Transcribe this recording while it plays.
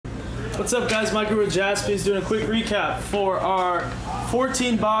What's up, guys? Michael with Jaspy's doing a quick recap for our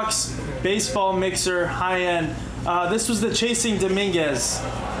 14-box baseball mixer high-end. This was the Chasing Dominguez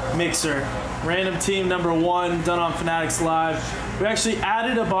mixer. Random team number 1, done on Fanatics Live. We actually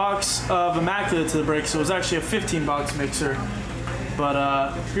added a box of Immaculate to the break, so it was actually a 15-box mixer.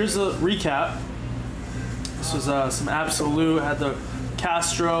 But here's the recap. This was some Absolute, had the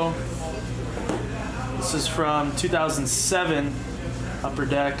Castro. This is from 2007, Upper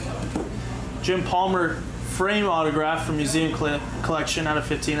Deck. Jim Palmer frame autograph from Museum Collection out of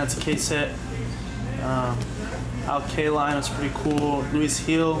 15. That's a case hit. Al Kaline, that's pretty cool. Luis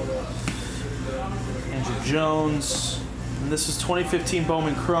Heel, Andrew Jones. And this is 2015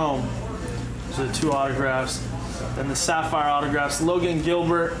 Bowman Chrome. Those are the 2 autographs. Then the Sapphire autographs, Logan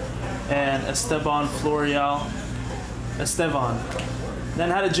Gilbert and Esteban Florial. Then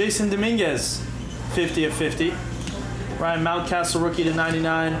had a Jason Dominguez, 50 of 50. Ryan Mountcastle rookie to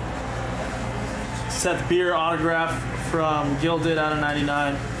 99. Seth Beer autograph from Gilded out of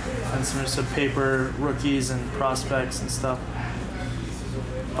 99. And some paper rookies and prospects and stuff.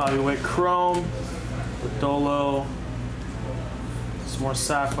 Bobby Witt Chrome, Dolo, some more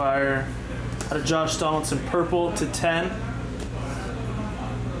Sapphire. Had a Josh Donaldson purple to 10.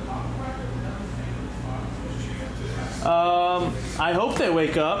 I hope they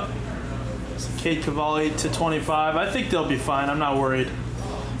wake up. Some Kate Cavalli to 25. I think they'll be fine. I'm not worried.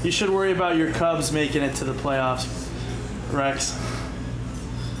 You should worry about your Cubs making it to the playoffs, Rex.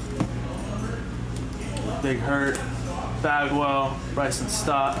 Big Hurt, Bagwell, Bryson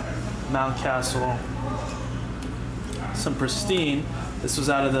Stott, Mountcastle. Some Pristine. This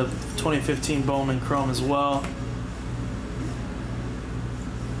was out of the 2015 Bowman Chrome as well.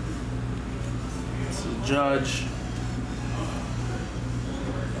 This is Judge.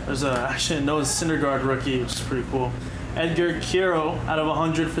 There's actually a Noah Syndergaard rookie, which is pretty cool. Edgar Quiero out of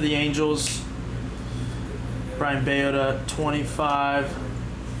 100 for the Angels. Brian Bayota, 25.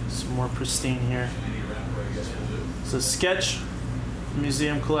 Some more Pristine here. It's a sketch,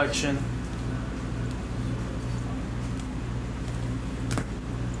 Museum Collection.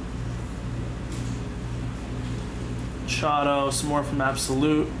 Chado, some more from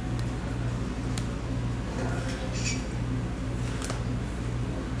Absolute.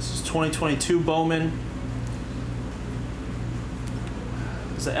 This is 2022 Bowman.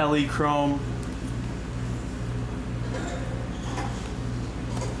 It's the LE Chrome.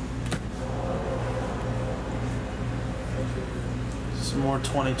 Some more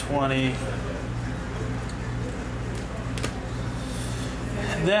 2020.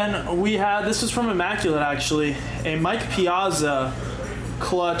 Then we had, this was from Immaculate actually, a Mike Piazza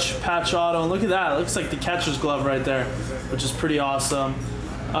clutch patch auto. And look at that, it looks like the catcher's glove right there, which is pretty awesome.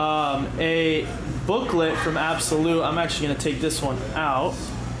 A booklet from Absolute. I'm actually going to take this one out.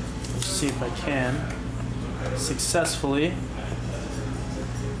 Let's see if I can successfully.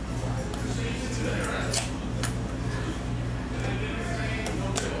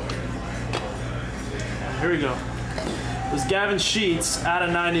 Here we go. It was Gavin Sheets out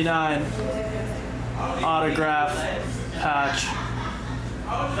of 99 autograph patch.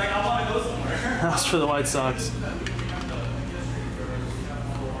 That's for the White Sox.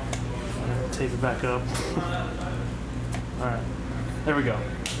 Tape it back up. Alright, there we go.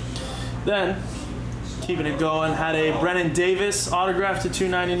 Then, keeping it going, had a Brennan Davis autograph to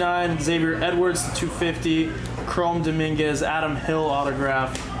 299, Xavier Edwards to 250, Chrome Dominguez, Adam Hill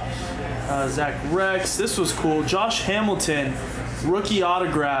autograph, Zach Rex. This was cool. Josh Hamilton rookie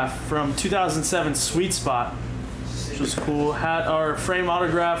autograph from 2007 Sweet Spot, which was cool. Had our frame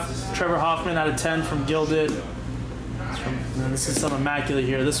autograph, Trevor Hoffman out of 10 from Gilded. And this is some Immaculate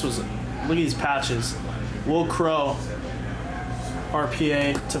here. This was, look at these patches. Will Crow,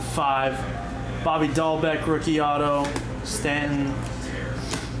 RPA to 5. Bobby Dahlbeck rookie auto. Stanton.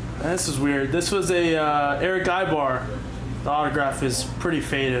 And this is weird. This was a Eric Ibar. The autograph is pretty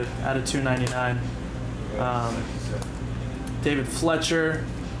faded out of 299. David Fletcher.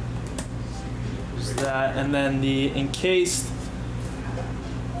 There's that. And then the encased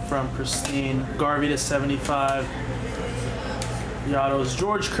from Pristine. Garvey to 75. The auto is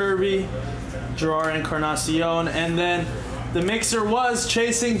George Kirby, Gerard Encarnacion, and then the mixer was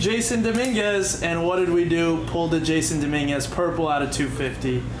Chasing Jason Dominguez, and what did we do? Pulled a Jason Dominguez purple out of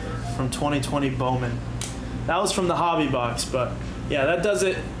 250 from 2020 Bowman. That was from the hobby box, but yeah, that does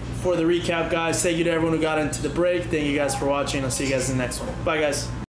it for the recap, guys. Thank you to everyone who got into the break. Thank you guys for watching. I'll see you guys in the next one. Bye, guys.